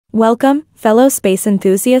Welcome, fellow space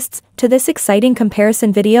enthusiasts, to this exciting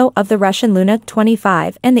comparison video of the Russian Luna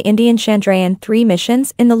 25 and the Indian Chandrayaan 3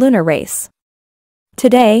 missions in the lunar race.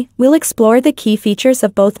 Today, we'll explore the key features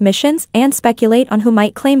of both missions and speculate on who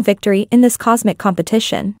might claim victory in this cosmic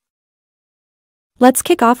competition. Let's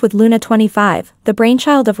kick off with Luna 25, the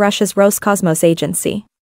brainchild of Russia's Roscosmos agency.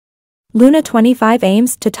 Luna 25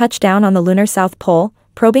 aims to touch down on the lunar South Pole,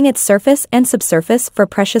 probing its surface and subsurface for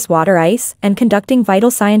precious water ice and conducting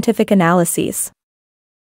vital scientific analyses.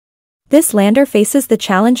 This lander faces the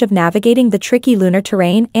challenge of navigating the tricky lunar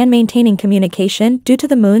terrain and maintaining communication due to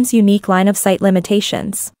the moon's unique line-of-sight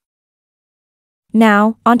limitations.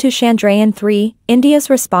 Now, onto Chandrayaan 3, India's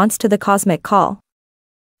response to the cosmic call.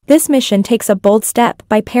 This mission takes a bold step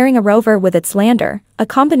by pairing a rover with its lander, a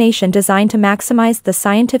combination designed to maximize the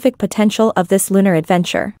scientific potential of this lunar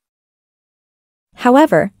adventure.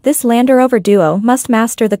 However, this lander-rover duo must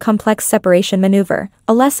master the complex separation maneuver,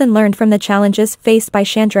 a lesson learned from the challenges faced by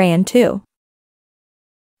Chandrayaan 2.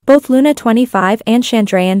 Both Luna 25 and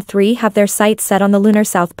Chandrayaan 3 have their sights set on the lunar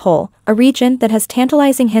South Pole, a region that has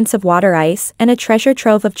tantalizing hints of water ice and a treasure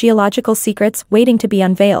trove of geological secrets waiting to be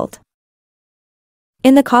unveiled.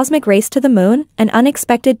 In the cosmic race to the moon, an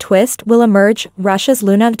unexpected twist will emerge. Russia's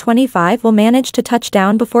Luna 25 will manage to touch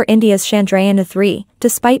down before India's Chandrayaan 3,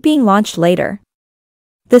 despite being launched later.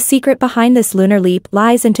 The secret behind this lunar leap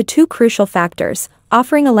lies into two crucial factors,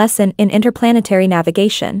 offering a lesson in interplanetary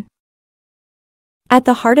navigation. At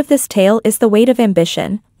the heart of this tale is the weight of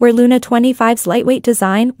ambition, where Luna 25's lightweight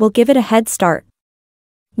design will give it a head start.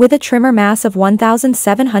 With a trimmer mass of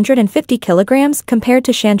 1,750 kilograms compared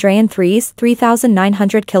to Chandrayaan 3's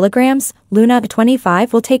 3,900 kilograms, Luna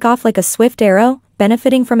 25 will take off like a swift arrow,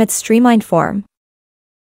 benefiting from its streamlined form.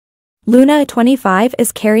 Luna 25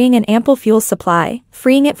 is carrying an ample fuel supply,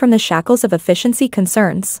 freeing it from the shackles of efficiency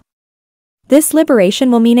concerns. This liberation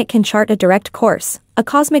will mean it can chart a direct course, a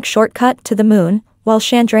cosmic shortcut to the moon, while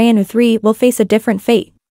Chandrayaan 3 will face a different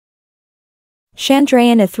fate.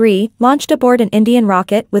 Chandrayaan 3, launched aboard an Indian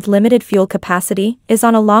rocket with limited fuel capacity, is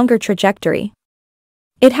on a longer trajectory.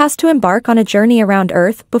 It has to embark on a journey around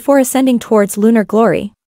Earth before ascending towards lunar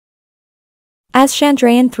glory. As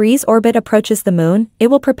Chandrayaan 3's orbit approaches the moon, it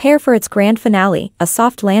will prepare for its grand finale, a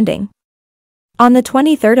soft landing. On the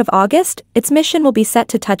 23rd of August, its mission will be set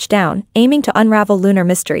to touch down, aiming to unravel lunar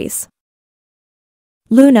mysteries.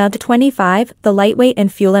 Luna 25, the lightweight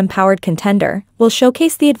and fuel-empowered contender, will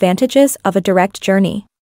showcase the advantages of a direct journey.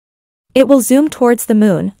 It will zoom towards the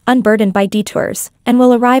moon, unburdened by detours, and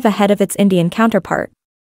will arrive ahead of its Indian counterpart.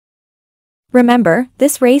 Remember,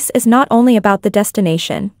 this race is not only about the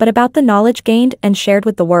destination but about the knowledge gained and shared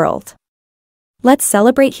with the world. Let's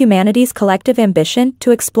celebrate humanity's collective ambition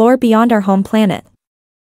to explore beyond our home planet.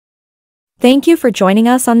 Thank you for joining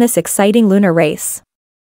us on this exciting lunar race.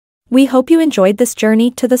 We hope you enjoyed this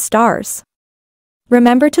journey to the stars.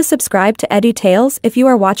 Remember to subscribe to EduTales if you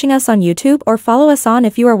are watching us on YouTube or follow us on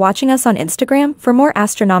if you are watching us on Instagram for more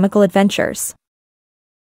astronomical adventures.